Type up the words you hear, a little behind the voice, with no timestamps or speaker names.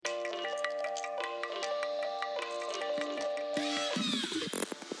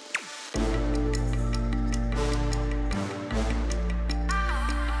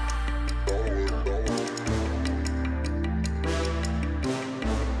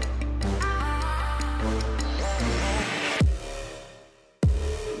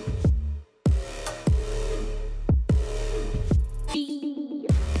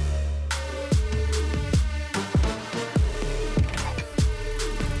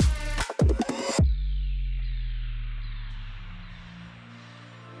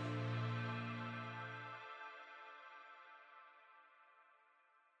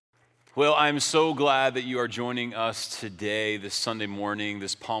Well, I'm so glad that you are joining us today, this Sunday morning,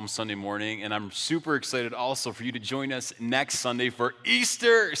 this Palm Sunday morning, and I'm super excited also for you to join us next Sunday for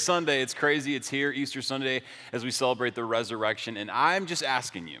Easter Sunday. It's crazy, it's here, Easter Sunday, as we celebrate the resurrection, and I'm just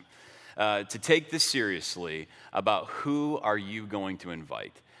asking you to take this seriously about who are you going to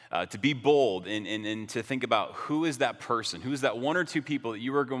invite. To be bold and to think about who is that person, who is that one or two people that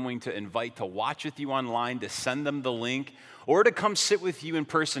you are going to invite to watch with you online, to send them the link, or to come sit with you in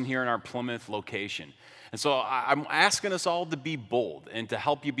person here in our Plymouth location. And so I'm asking us all to be bold, and to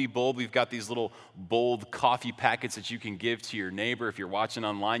help you be bold, we've got these little bold coffee packets that you can give to your neighbor. If you're watching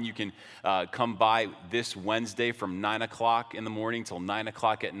online, you can come by this Wednesday from 9 o'clock in the morning till 9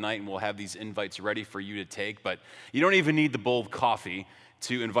 o'clock at night, and we'll have these invites ready for you to take. But you don't even need the bold coffee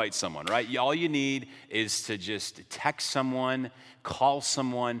to invite someone, right? All you need is to just text someone, call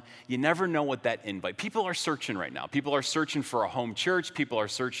someone. You never know what that invite. People are searching right now. People are searching for a home church. People are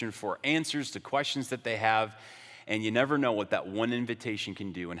searching for answers to questions that they have. And you never know what that one invitation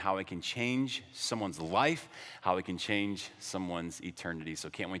can do and how it can change someone's life, how it can change someone's eternity. So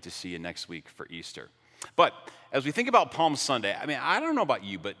can't wait to see you next week for Easter. But as we think about Palm Sunday, I mean, I don't know about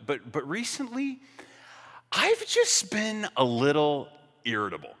you, but recently, I've just been a little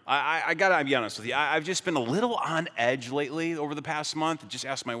irritable. I gotta be honest with you. I've just been a little on edge lately over the past month. Just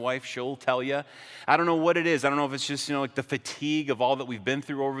ask my wife, she'll tell you. I don't know what it is. I don't know if it's just, like the fatigue of all that we've been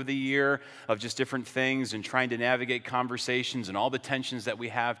through over the year, of just different things and trying to navigate conversations and all the tensions that we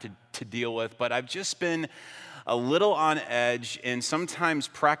have to deal with. But I've just been a little on edge, and sometimes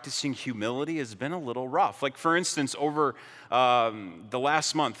practicing humility has been a little rough. Like, for instance, over the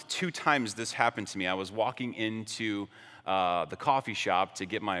last month, 2 times this happened to me. I was walking into the coffee shop to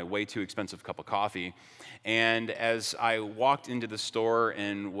get my way too expensive cup of coffee. And as I walked into the store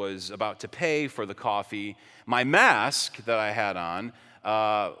and was about to pay for the coffee, my mask that I had on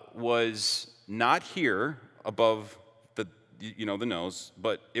was not here above the nose,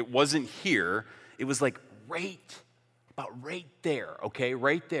 but it wasn't here. It was like about right there, okay,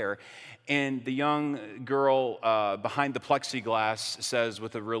 right there. And the young girl behind the plexiglass says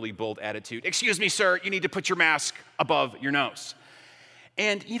with a really bold attitude, "Excuse me, sir, you need to put your mask above your nose."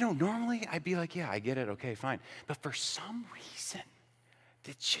 And, normally I'd be like, yeah, I get it, okay, fine. But for some reason,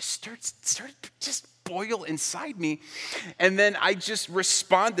 it just started to just boil inside me. And then I just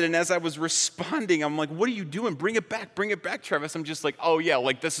responded, and as I was responding, I'm like, "What are you doing? Bring it back, Travis." I'm just like, "Oh yeah,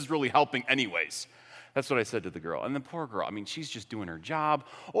 like this is really helping anyways." That's what I said to the girl. And the poor girl, I mean, she's just doing her job.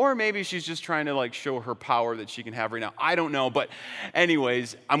 Or maybe she's just trying to show her power that she can have right now. I don't know. But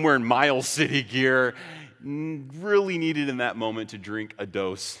anyways, I'm wearing Miles City gear. Really needed in that moment to drink a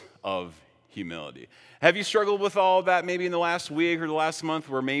dose of humility. Have you struggled with all of that maybe in the last week or the last month,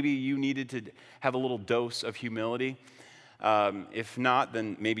 where maybe you needed to have a little dose of humility? If not,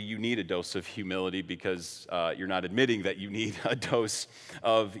 then maybe you need a dose of humility because you're not admitting that you need a dose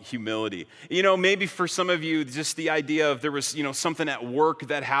of humility. Maybe for some of you, just the idea of there was, something at work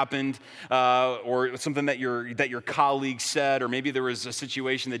that happened, or something that your colleague said, or maybe there was a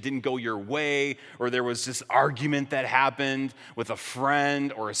situation that didn't go your way, or there was this argument that happened with a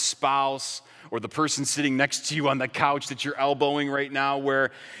friend or a spouse, or the person sitting next to you on the couch that you're elbowing right now,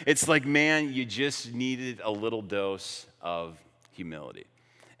 where it's like, man, you just needed a little dose of humility.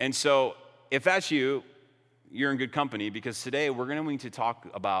 And so if that's you, you're in good company, because today we're going to talk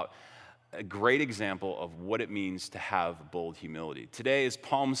about a great example of what it means to have bold humility. Today is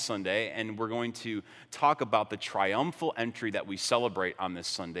Palm Sunday, and we're going to talk about the triumphal entry that we celebrate on this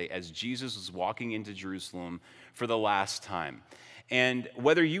Sunday as Jesus was walking into Jerusalem for the last time. And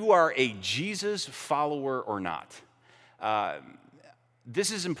whether you are a Jesus follower or not,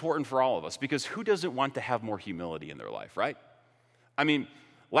 this is important for all of us, because who doesn't want to have more humility in their life, right? I mean,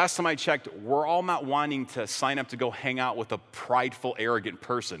 last time I checked, we're all not wanting to sign up to go hang out with a prideful, arrogant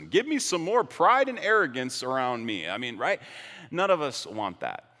person. Give me some more pride and arrogance around me. I mean, right? None of us want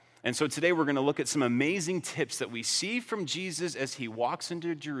that. And so today we're going to look at some amazing tips that we see from Jesus as he walks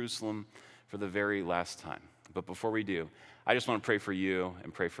into Jerusalem for the very last time. But before we do, I just want to pray for you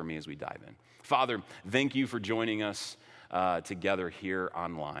and pray for me as we dive in. Father, thank you for joining us together here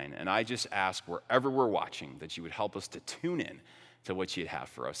online. And I just ask, wherever we're watching, that you would help us to tune in to what you'd have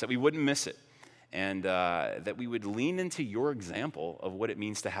for us, that we wouldn't miss it, and that we would lean into your example of what it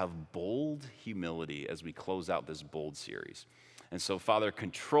means to have bold humility as we close out this bold series. And so, Father,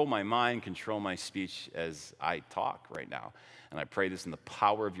 control my mind, control my speech as I talk right now. And I pray this in the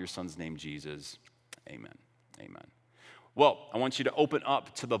power of your Son's name, Jesus. Amen. Amen. Well, I want you to open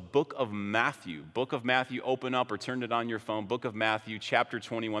up to the book of Matthew. Book of Matthew, open up or turn it on your phone. Book of Matthew, chapter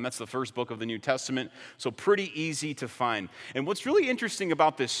 21. That's the first book of the New Testament, so pretty easy to find. And what's really interesting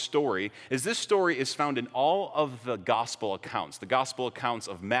about this story is found in all of the gospel accounts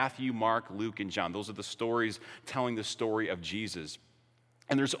of Matthew, Mark, Luke, and John. Those are the stories telling the story of Jesus.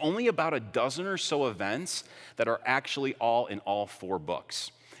 And there's only about a dozen or so events that are actually all in all four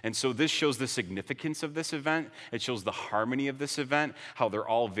books. And so this shows the significance of this event. It shows the harmony of this event, how they're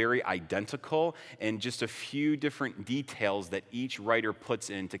all very identical, and just a few different details that each writer puts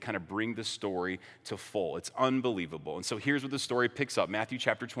in to kind of bring the story to full. It's unbelievable. And so here's where the story picks up. Matthew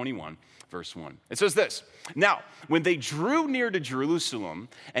chapter 21, verse 1. It says this: "Now, when they drew near to Jerusalem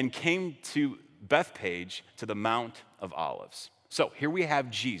and came to Bethphage, to the Mount of Olives." So here we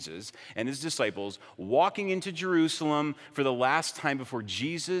have Jesus and his disciples walking into Jerusalem for the last time before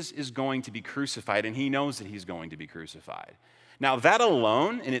Jesus is going to be crucified, and he knows that he's going to be crucified. Now, that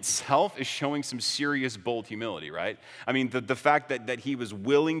alone in itself is showing some serious, bold humility, right? I mean, the fact that he was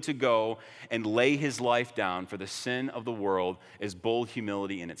willing to go and lay his life down for the sin of the world is bold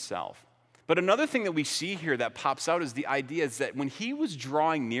humility in itself. But another thing that we see here that pops out is the idea is that when he was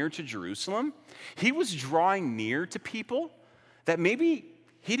drawing near to Jerusalem, he was drawing near to people that maybe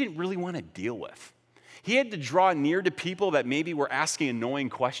he didn't really want to deal with. He had to draw near to people that maybe were asking annoying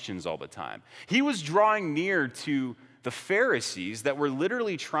questions all the time. He was drawing near to the Pharisees that were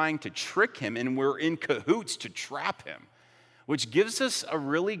literally trying to trick him and were in cahoots to trap him, which gives us a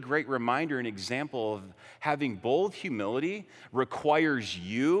really great reminder and example of having bold humility requires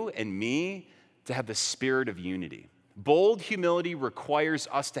you and me to have the spirit of unity. Bold humility requires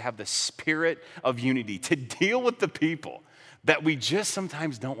us to have the spirit of unity, to deal with the people that we just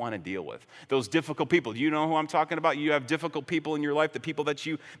sometimes don't want to deal with. Those difficult people. Do you know who I'm talking about? You have difficult people in your life, the people that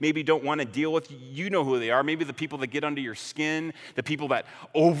you maybe don't want to deal with. You know who they are. Maybe the people that get under your skin, the people that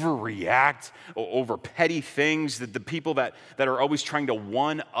overreact over petty things, the people that are always trying to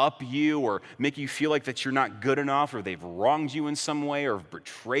one-up you or make you feel like that you're not good enough, or they've wronged you in some way or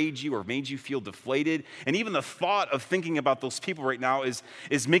betrayed you or made you feel deflated. And even the thought of thinking about those people right now is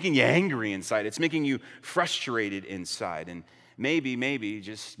making you angry inside. It's making you frustrated inside. And maybe,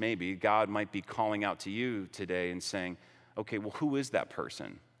 just maybe, God might be calling out to you today and saying, okay, well, who is that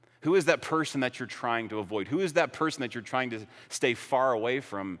person? Who is that person that you're trying to avoid? Who is that person that you're trying to stay far away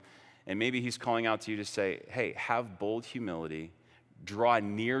from? And maybe he's calling out to you to say, hey, have bold humility, draw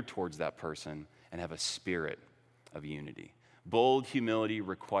near towards that person, and have a spirit of unity. Bold humility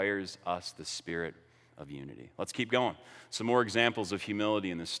requires us the spirit of unity. Let's keep going. Some more examples of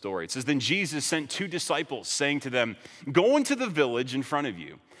humility in this story. It says, then Jesus sent 2 disciples, saying to them, go into the village in front of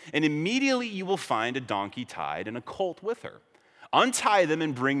you, and immediately you will find a donkey tied and a colt with her. Untie them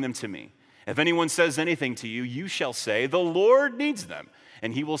and bring them to me. If anyone says anything to you, you shall say, the Lord needs them,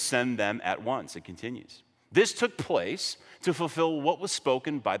 and he will send them at once. It continues. This took place to fulfill what was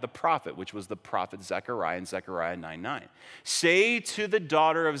spoken by the prophet, which was the prophet Zechariah in Zechariah 9:9. Say to the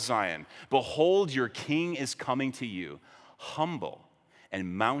daughter of Zion, behold, your king is coming to you, humble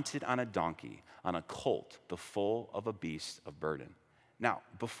and mounted on a donkey, on a colt, the foal of a beast of burden. Now,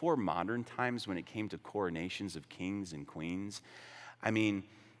 before modern times, when it came to coronations of kings and queens, I mean,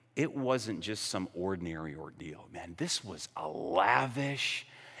 it wasn't just some ordinary ordeal. Man, this was a lavish,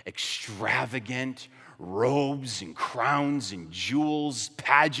 extravagant, robes and crowns and jewels,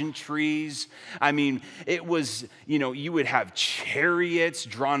 pageantries. I mean, it was, you would have chariots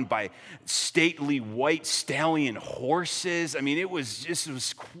drawn by stately white stallion horses. I mean, it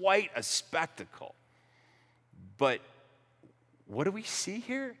was quite a spectacle. But what do we see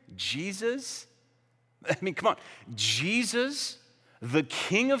here? Jesus? I mean, come on. Jesus, the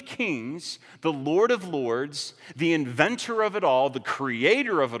King of Kings, the Lord of Lords, the inventor of it all, the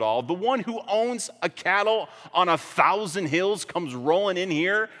creator of it all, the one who owns a cattle on 1,000 hills, comes rolling in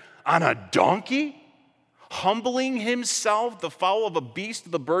here on a donkey, humbling himself, the foal of a beast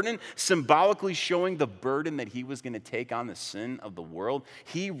of the burden, symbolically showing the burden that he was going to take on the sin of the world.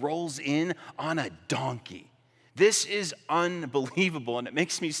 He rolls in on a donkey. This is unbelievable, and it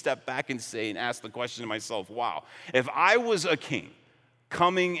makes me step back and ask the question to myself, wow, if I was a king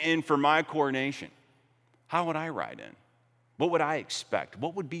coming in for my coronation, how would I ride in? What would I expect?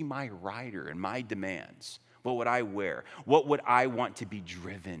 What would be my rider and my demands? What would I wear? What would I want to be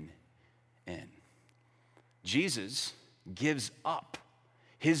driven in? Jesus gives up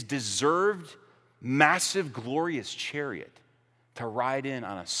his deserved, massive, glorious chariot to ride in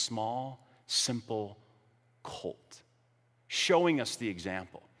on a small, simple colt, showing us the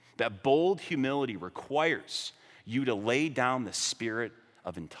example that bold humility requires you to lay down the spirit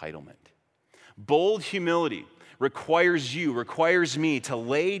of entitlement. Bold humility requires me to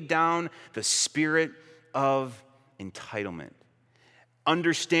lay down the spirit of entitlement.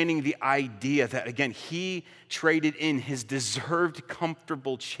 Understanding the idea that, again, he traded in his deserved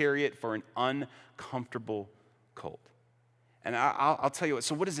comfortable chariot for an uncomfortable colt. And I'll tell you what,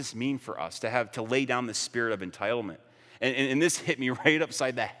 so what does this mean for us to lay down the spirit of entitlement? And this hit me right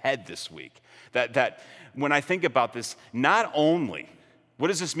upside the head this week. That when I think about this, not only, what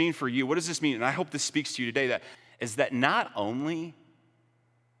does this mean for you? What does this mean? And I hope this speaks to you today, that not only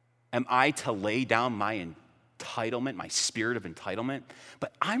am I to lay down my entitlement, my spirit of entitlement,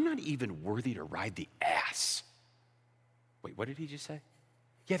 but I'm not even worthy to ride the ass. Wait, what did he just say?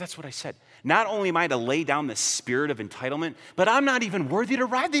 Yeah, that's what I said. Not only am I to lay down the spirit of entitlement, but I'm not even worthy to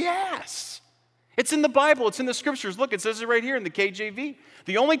ride the ass. It's in the Bible. It's in the scriptures. Look, it says it right here in the KJV.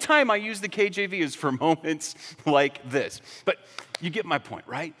 The only time I use the KJV is for moments like this. But you get my point,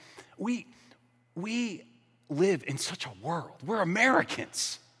 right? We live in such a world. We're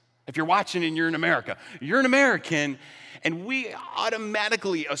Americans. If you're watching and you're in America, you're an American, and we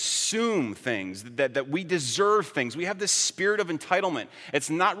automatically assume things, that we deserve things. We have this spirit of entitlement. It's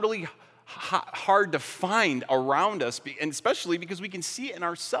not really hard to find around us, and especially because we can see it in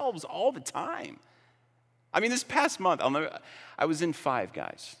ourselves all the time. I mean, this past month, I was in Five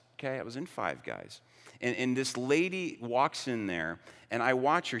Guys, okay? I was in Five Guys, and this lady walks in there, and I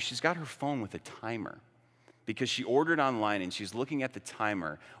watch her. She's got her phone with a timer, because she ordered online and she's looking at the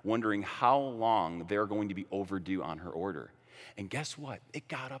timer, wondering how long they're going to be overdue on her order. And guess what? It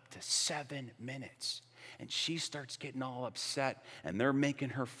got up to 7 minutes. And she starts getting all upset, and they're making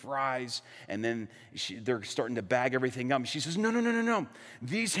her fries, and then they're starting to bag everything up. She says, no.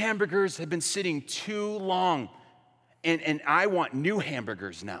 These hamburgers have been sitting too long, and I want new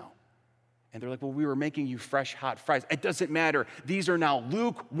hamburgers now. And they're like, well, we were making you fresh, hot fries. It doesn't matter. These are now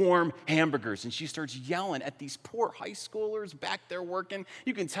lukewarm hamburgers. And she starts yelling at these poor high schoolers back there working.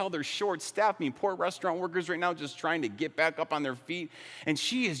 You can tell they're short-staffed. I mean, poor restaurant workers right now just trying to get back up on their feet. And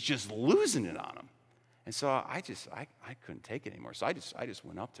she is just losing it on them. And so I couldn't take it anymore. So I just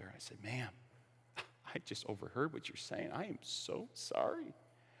went up to her. I said, ma'am, I just overheard what you're saying. I am so sorry.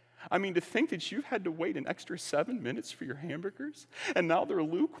 I mean, to think that you've had to wait an extra 7 minutes for your hamburgers, and now they're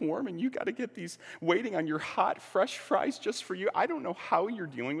lukewarm, and you got to get these waiting on your hot, fresh fries just for you. I don't know how you're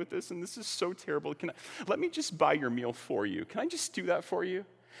dealing with this, and this is so terrible. Let me just buy your meal for you. Can I just do that for you?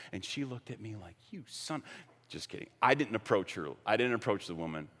 And she looked at me like, you son. Just kidding. I didn't approach her. I didn't approach the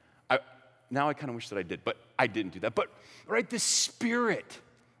woman. Now I kind of wish that I did, but I didn't do that. But, right, the spirit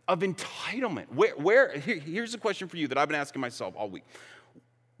of entitlement. Here's a question for you that I've been asking myself all week.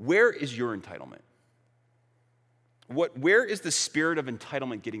 Where is your entitlement? Where is the spirit of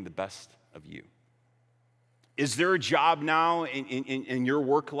entitlement getting the best of you? Is there a job now in your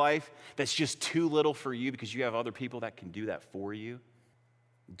work life that's just too little for you because you have other people that can do that for you?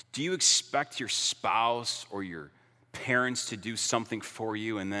 Do you expect your spouse or your parents to do something for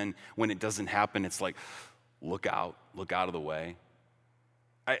you, and then when it doesn't happen, it's like, look out of the way?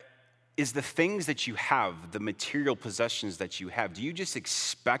 Is the things that you have, the material possessions that you have, do you just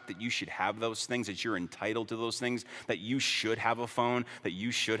expect that you should have those things, that you're entitled to those things, that you should have a phone, that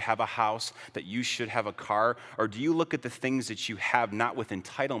you should have a house, that you should have a car? Or do you look at the things that you have not with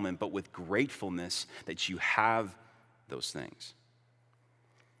entitlement, but with gratefulness that you have those things?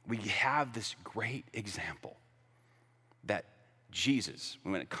 We have this great example that Jesus,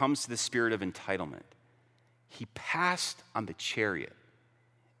 when it comes to the spirit of entitlement, he passed on the chariot,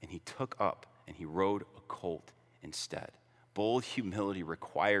 and he took up and he rode a colt instead. Bold humility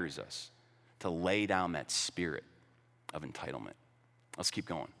requires us to lay down that spirit of entitlement. Let's keep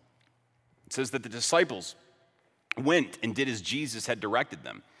going. It says that the disciples went and did as Jesus had directed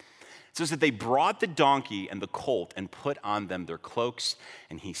them. It says that they brought the donkey and the colt and put on them their cloaks,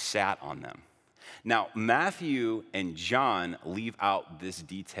 and he sat on them. Now, Matthew and John leave out this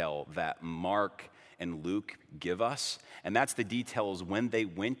detail that Mark and Luke give us, and that's the details when they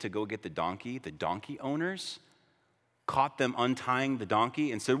went to go get the donkey owners caught them untying the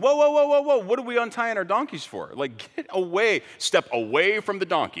donkey and said, whoa, what are we untying our donkeys for? Like, get away, step away from the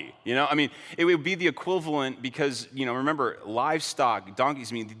donkey. I mean, it would be the equivalent because, remember, livestock,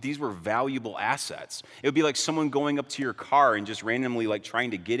 donkeys, these were valuable assets. It would be like someone going up to your car and just randomly like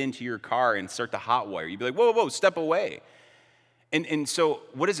trying to get into your car and start to hotwire. You'd be like, whoa, step away. And so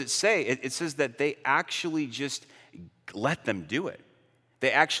what does it say? It says that they actually just let them do it.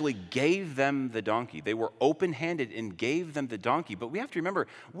 They actually gave them the donkey. They were open-handed and gave them the donkey. But we have to remember,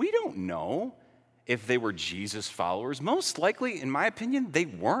 we don't know if they were Jesus followers. Most likely, in my opinion, they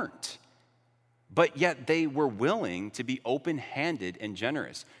weren't. But yet they were willing to be open-handed and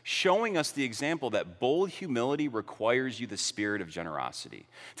generous, showing us the example that bold humility requires you the spirit of generosity.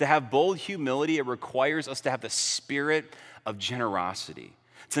 To have bold humility, it requires us to have the spirit of generosity,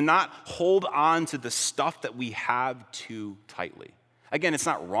 to not hold on to the stuff that we have too tightly. Again, it's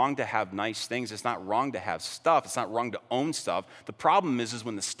not wrong to have nice things. It's not wrong to have stuff. It's not wrong to own stuff. The problem is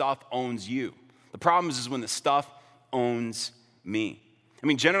when the stuff owns you. The problem is when the stuff owns me. I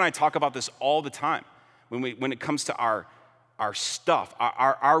mean, Jen and I talk about this all the time when it comes to our stuff.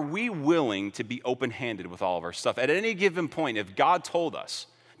 Are we willing to be open-handed with all of our stuff? At any given point, if God told us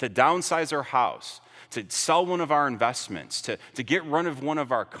to downsize our house, to sell one of our investments, to get rid of one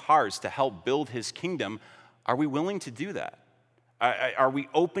of our cars to help build his kingdom, are we willing to do that? Are we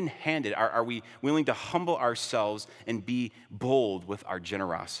open-handed? Are we willing to humble ourselves and be bold with our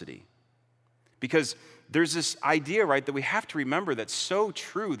generosity? Because there's this idea, right, that we have to remember that's so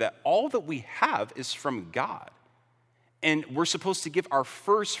true that all that we have is from God. And we're supposed to give our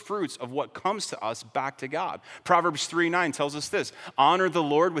first fruits of what comes to us back to God. Proverbs 3:9 tells us this: honor the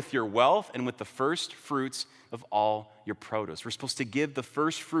Lord with your wealth and with the first fruits of all your produce. We're supposed to give the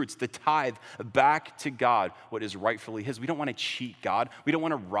first fruits, the tithe, back to God, what is rightfully his. We don't want to cheat God. We don't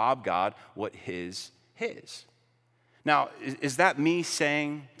want to rob God what is his. Now, is that me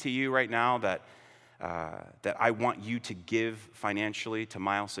saying to you right now that I want you to give financially to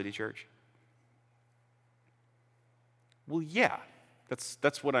Miles City Church? Well, yeah,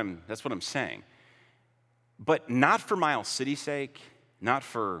 that's what I'm saying. But not for Miles City's sake, not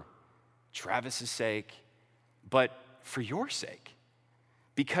for Travis's sake, but for your sake.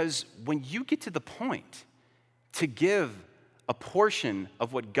 Because when you get to the point to give a portion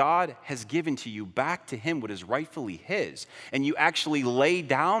of what God has given to you back to him, what is rightfully his, and you actually lay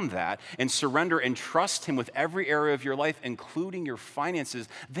down that and surrender and trust him with every area of your life, including your finances,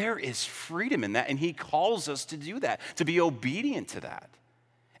 there is freedom in that, and he calls us to do that, to be obedient to that.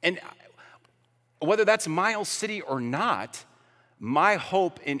 And whether that's Miles City or not, my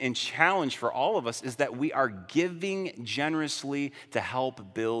hope and challenge for all of us is that we are giving generously to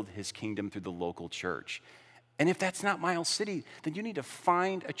help build his kingdom through the local church. And if that's not Miles City, then you need to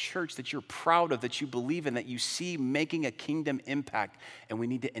find a church that you're proud of, that you believe in, that you see making a kingdom impact, and we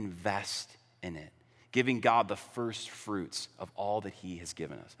need to invest in it, giving God the first fruits of all that he has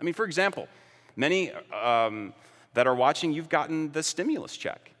given us. I mean, for example, many that are watching, you've gotten the stimulus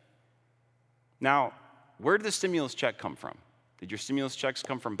check. Now, where did the stimulus check come from? Did your stimulus checks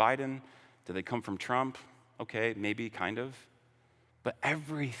come from Biden? Did they come from Trump? Okay, maybe, kind of. But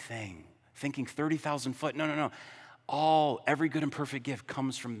everything, thinking 30,000 foot, no. Every good and perfect gift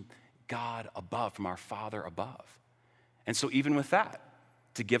comes from God above, from our Father above. And so even with that,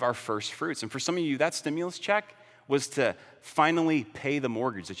 to give our first fruits. And for some of you, that stimulus check was to finally pay the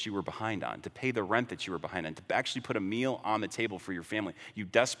mortgage that you were behind on, to pay the rent that you were behind on, to actually put a meal on the table for your family. You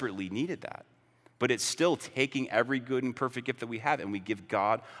desperately needed that. But it's still taking every good and perfect gift that we have, and we give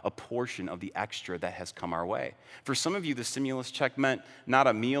God a portion of the extra that has come our way. For some of you, the stimulus check meant not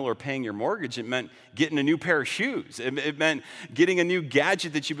a meal or paying your mortgage. It meant getting a new pair of shoes. It meant getting a new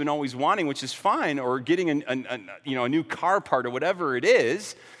gadget that you've been always wanting, which is fine, or getting a new car part or whatever it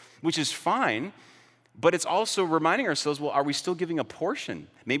is, which is fine. But it's also reminding ourselves, well, are we still giving a portion?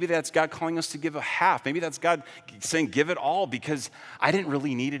 Maybe that's God calling us to give a half. Maybe that's God saying, give it all because I didn't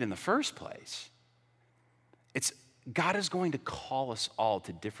really need it in the first place. God is going to call us all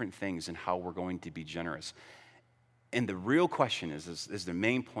to different things and how we're going to be generous. And the real question is the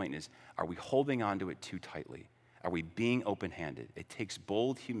main point is, are we holding on to it too tightly? Are we being open-handed? It takes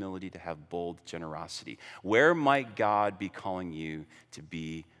bold humility to have bold generosity. Where might God be calling you to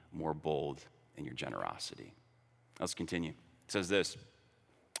be more bold in your generosity? Let's continue. It says this: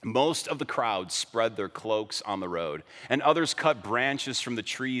 most of the crowd spread their cloaks on the road, and others cut branches from the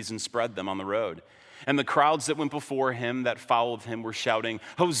trees and spread them on the road. And the crowds that went before him, that followed him, were shouting,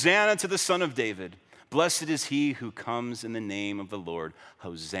 Hosanna to the Son of David. Blessed is he who comes in the name of the Lord.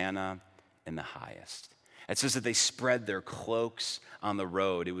 Hosanna in the highest. It says that they spread their cloaks on the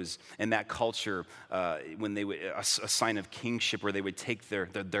road. It was in that culture when they would a sign of kingship, where they would take their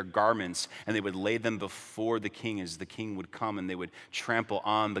garments and they would lay them before the king as the king would come, and they would trample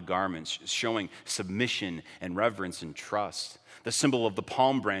on the garments, showing submission and reverence and trust. The symbol of the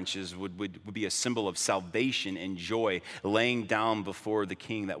palm branches would be a symbol of salvation and joy, laying down before the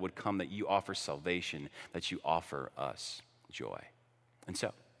king that would come, that you offer salvation, that you offer us joy. And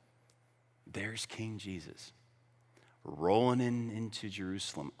so, there's King Jesus rolling into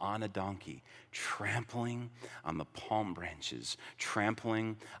Jerusalem on a donkey, trampling on the palm branches,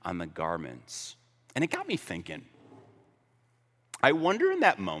 trampling on the garments. And it got me thinking, I wonder in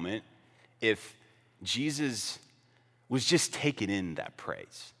that moment if Jesus was just taking in that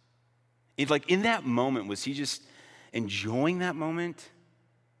praise. In that moment, was he just enjoying that moment?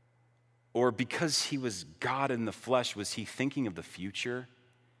 Or because he was God in the flesh, was he thinking of the future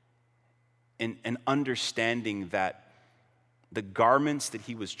and understanding that the garments that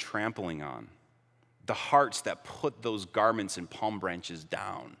he was trampling on, the hearts that put those garments and palm branches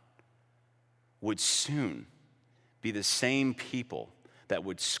down, would soon be the same people that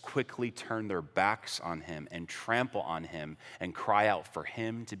would quickly turn their backs on him and trample on him and cry out for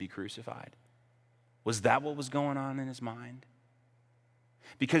him to be crucified? Was that what was going on in his mind?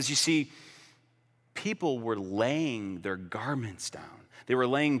 Because you see, people were laying their garments down. They were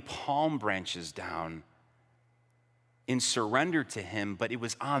laying palm branches down in surrender to him, but it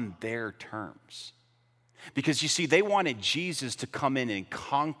was on their terms. Because you see, they wanted Jesus to come in and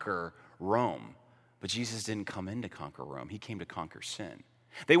conquer Rome, but Jesus didn't come in to conquer Rome. He came to conquer sin.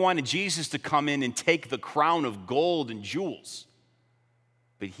 They wanted Jesus to come in and take the crown of gold and jewels,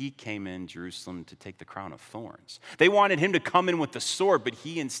 but he came in Jerusalem to take the crown of thorns. They wanted him to come in with the sword, but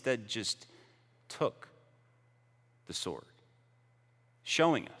he instead just took the sword,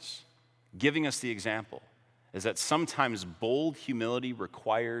 showing us, giving us the example, is that sometimes bold humility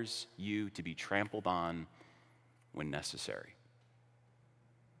requires you to be trampled on when necessary.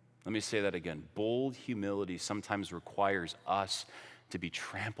 Let me say that again. Bold humility sometimes requires us to be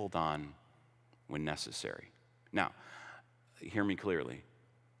trampled on when necessary. Now, hear me clearly.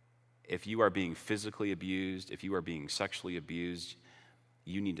 If you are being physically abused, if you are being sexually abused,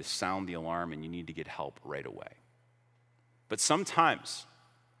 you need to sound the alarm and you need to get help right away. But sometimes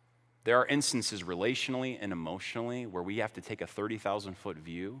there are instances relationally and emotionally where we have to take a 30,000-foot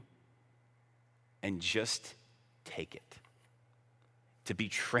view and just take it. To be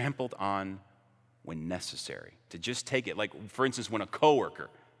trampled on when necessary. To just take it. Like, for instance, when a coworker,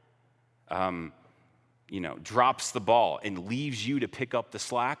 drops the ball and leaves you to pick up the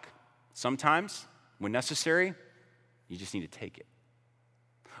slack, sometimes, when necessary, you just need to take it.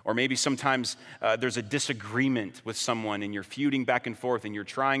 Or maybe sometimes there's a disagreement with someone and you're feuding back and forth and you're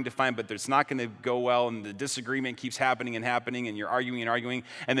trying to find, but it's not going to go well and the disagreement keeps happening and happening and you're arguing and arguing,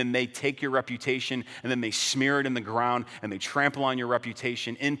 and then they take your reputation and then they smear it in the ground and they trample on your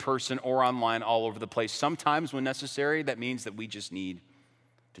reputation in person or online all over the place. Sometimes when necessary, that means that we just need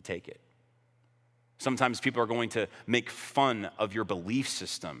to take it. Sometimes people are going to make fun of your belief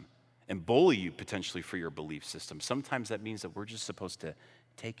system and bully you potentially for your belief system. Sometimes that means that we're just supposed to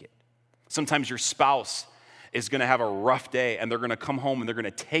take it. Sometimes your spouse is going to have a rough day and they're going to come home and they're going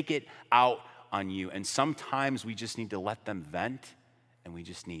to take it out on you. And sometimes we just need to let them vent and we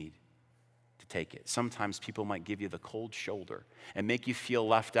just need to take it. Sometimes people might give you the cold shoulder and make you feel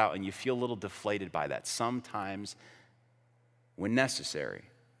left out and you feel a little deflated by that. Sometimes, when necessary,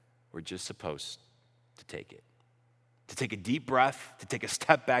 we're just supposed to take it. To take a deep breath, to take a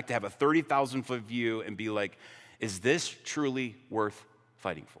step back, to have a 30,000-foot view and be like, is this truly worth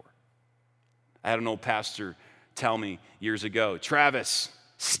fighting for? I had an old pastor tell me years ago, Travis,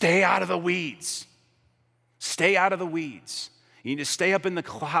 stay out of the weeds. Stay out of the weeds. You need to stay up in the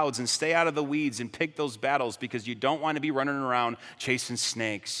clouds and stay out of the weeds and pick those battles because you don't want to be running around chasing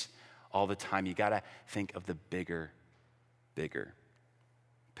snakes all the time. You got to think of the bigger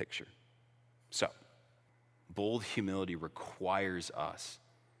picture. So, bold humility requires us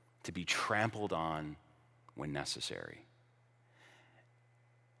to be trampled on when necessary.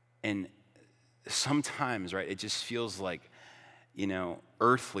 And sometimes, right, it just feels like,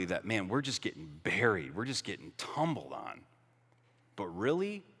 earthly that, man, we're just getting buried. We're just getting tumbled on. But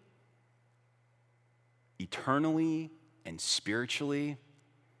really, eternally and spiritually,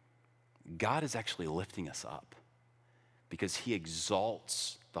 God is actually lifting us up because he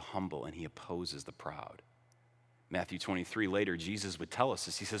exalts the humble and he opposes the proud. Matthew 23, later, Jesus would tell us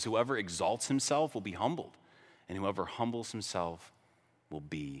this. He says, whoever exalts himself will be humbled, and whoever humbles himself will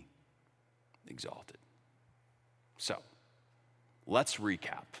be exalted. So, let's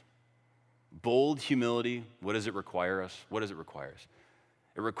recap. Bold humility, what does it require us? What does it require us?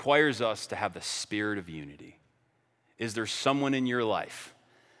 It requires us to have the spirit of unity. Is there someone in your life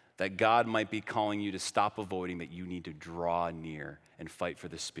that God might be calling you to stop avoiding, that you need to draw near and fight for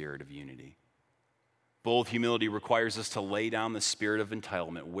the spirit of unity? Bold humility requires us to lay down the spirit of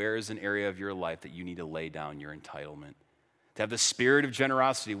entitlement. Where is an area of your life that you need to lay down your entitlement? To have the spirit of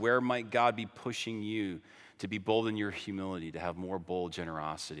generosity, where might God be pushing you to be bold in your humility, to have more bold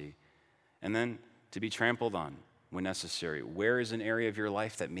generosity? And then to be trampled on when necessary. Where is an area of your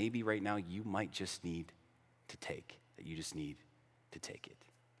life that maybe right now you might just need to take, that you just need to take it?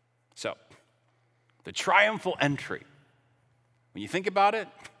 So, the triumphal entry. When you think about it,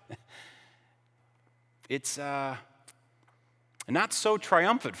 It's not so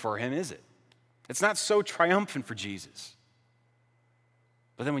triumphant for him, is it? It's not so triumphant for Jesus.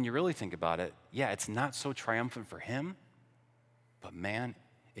 But then when you really think about it, yeah, it's not so triumphant for him, but man,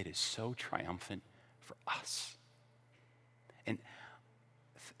 it is so triumphant for us. And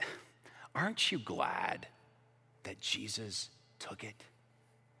aren't you glad that Jesus took it?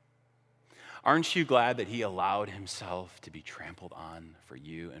 Aren't you glad that he allowed himself to be trampled on for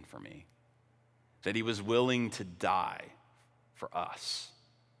you and for me? That he was willing to die for us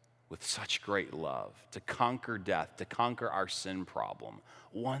with such great love, to conquer death, to conquer our sin problem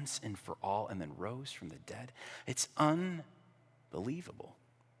once and for all, and then rose from the dead. It's unbelievable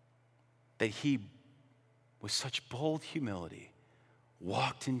that he, with such bold humility,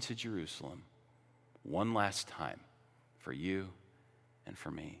 walked into Jerusalem one last time for you and for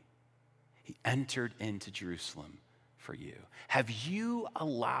me. He entered into Jerusalem for you. Have you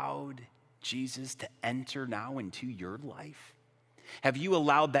allowed Jesus to enter now into your life? Have you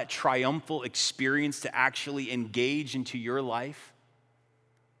allowed that triumphal experience to actually engage into your life?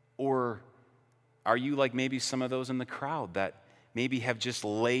 Or are you like maybe some of those in the crowd that maybe have just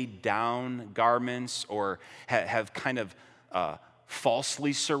laid down garments or have kind of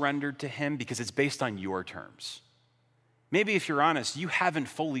falsely surrendered to him because it's based on your terms? Maybe if you're honest, you haven't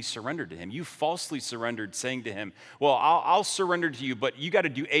fully surrendered to him. You falsely surrendered, saying to him, well, I'll surrender to you, but you got to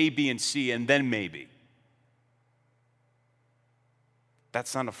do A, B, and C, and then maybe.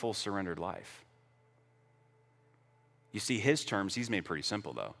 That's not a full surrendered life. You see, his terms, he's made pretty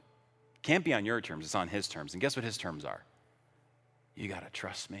simple, though. Can't be on your terms, it's on his terms. And guess what his terms are? You got to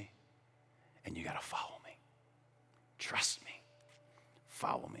trust me, and you got to follow me. Trust me.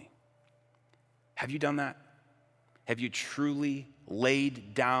 Follow me. Have you done that? Have you truly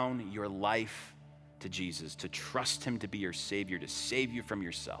laid down your life to Jesus, to trust him to be your Savior, to save you from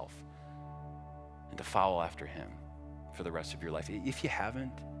yourself, and to follow after him for the rest of your life? If you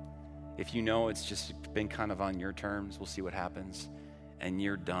haven't, if you know it's just been kind of on your terms, we'll see what happens, and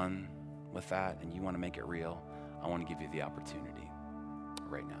you're done with that and you want to make it real, I want to give you the opportunity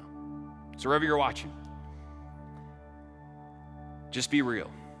right now. So wherever you're watching, just be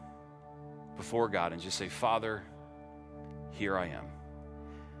real before God and just say, Father, here I am.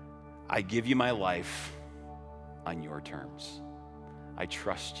 I give you my life on your terms. I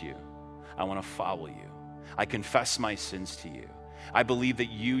trust you. I want to follow you. I confess my sins to you. I believe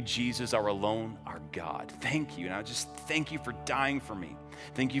that you, Jesus, are alone, our God. Thank you. And I just thank you for dying for me.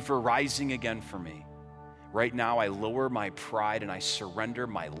 Thank you for rising again for me. Right now, I lower my pride and I surrender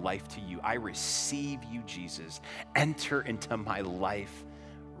my life to you. I receive you, Jesus. Enter into my life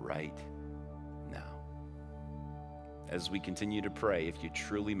right now. As we continue to pray, if you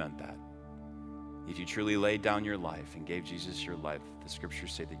truly meant that, if you truly laid down your life and gave Jesus your life, the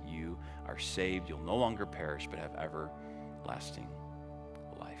scriptures say that you are saved. You'll no longer perish, but have everlasting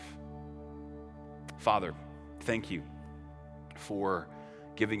life. Father, thank you for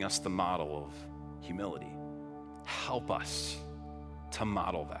giving us the model of humility. Help us to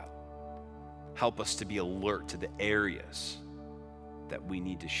model that. Help us to be alert to the areas that we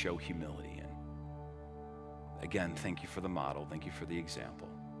need to show humility in. Again, thank you for the model. Thank you for the example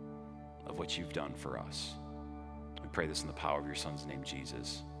of what you've done for us. We pray this in the power of your Son's name,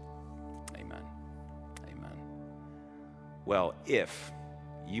 Jesus. Amen. Amen. Well, if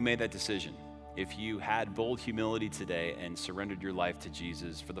you made that decision, if you had bold humility today and surrendered your life to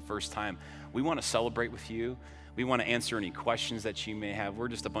Jesus for the first time, we want to celebrate with you. We want to answer any questions that you may have. We're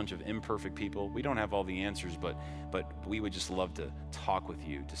just a bunch of imperfect people. We don't have all the answers, but we would just love to talk with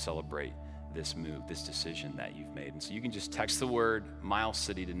you to celebrate this move, this decision that you've made. And so you can just text the word Miles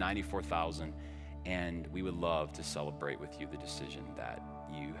City to 94,000, and we would love to celebrate with you the decision that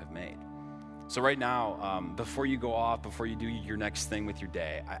you have made. So right now, before you go off, before you do your next thing with your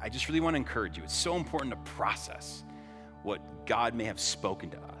day, I just really want to encourage you. It's so important to process what God may have spoken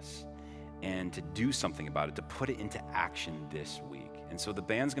to us and to do something about it, to put it into action this week. And so the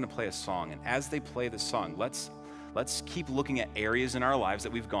band's going to play a song, and as they play the song, let's keep looking at areas in our lives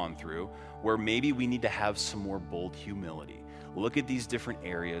that we've gone through where maybe we need to have some more bold humility. Look at these different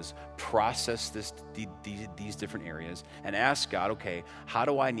areas, process these different areas, and ask God, okay, how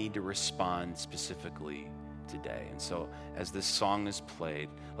do I need to respond specifically today? And so as this song is played,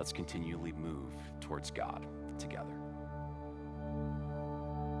 let's continually move towards God together.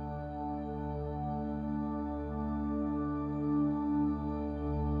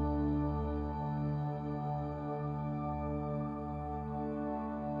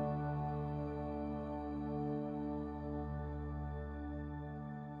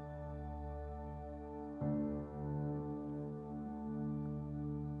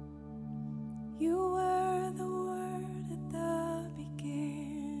 You were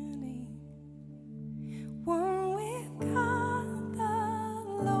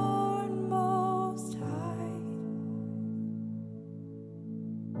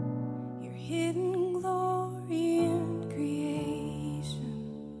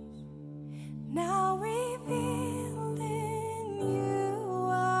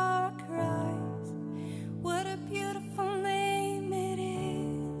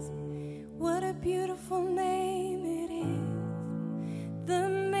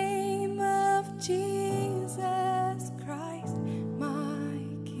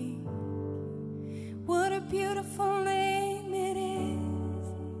beautiful name it is.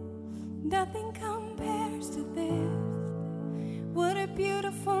 Nothing compares to this. What a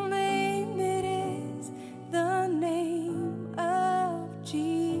beautiful name it is. The name of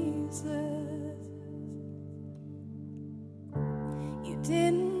Jesus. You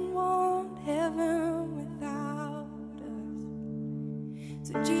didn't want heaven without us.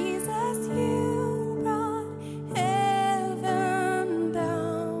 So Jesus, you brought heaven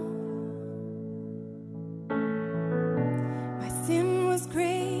down. My sin was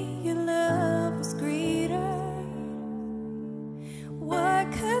great, your love was greater.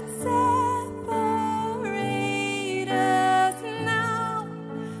 What could separate us now?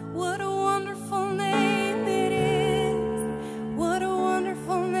 What a wonderful name it is. What a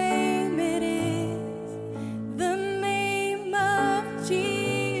wonderful name it is. The name of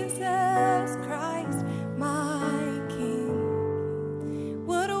Jesus Christ, my King.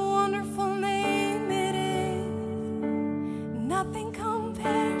 What a wonderful name it is. Nothing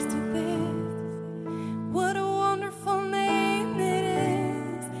compares to this. What a wonderful name it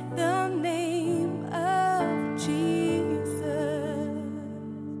is. The name of Jesus.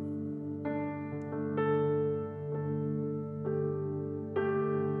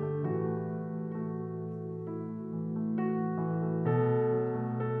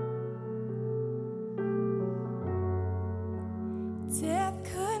 Death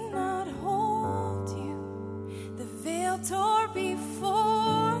could not hold you. The veil tore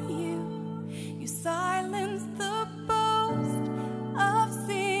before you. You silenced the boast of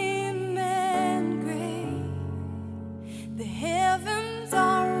sin and grave. The heavens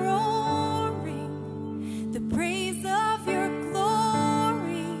are roaring, the praise of your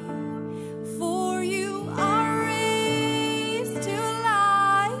glory. For you are raised to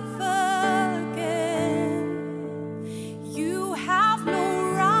life again. You have no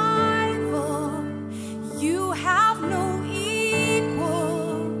rival, you have no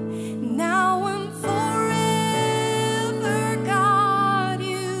equal. Now and forever, God,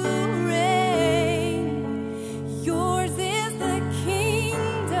 you reign. Yours is the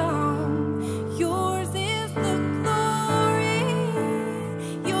kingdom, yours is the glory,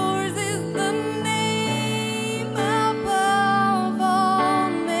 yours is the name above all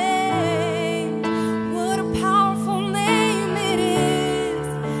names. What a powerful name it is.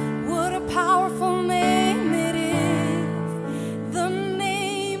 What a powerful name it is. The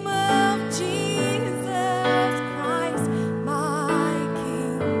name of Jesus Christ, my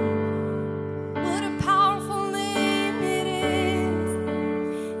King. What a powerful name it is.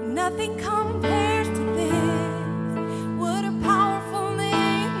 Nothing comes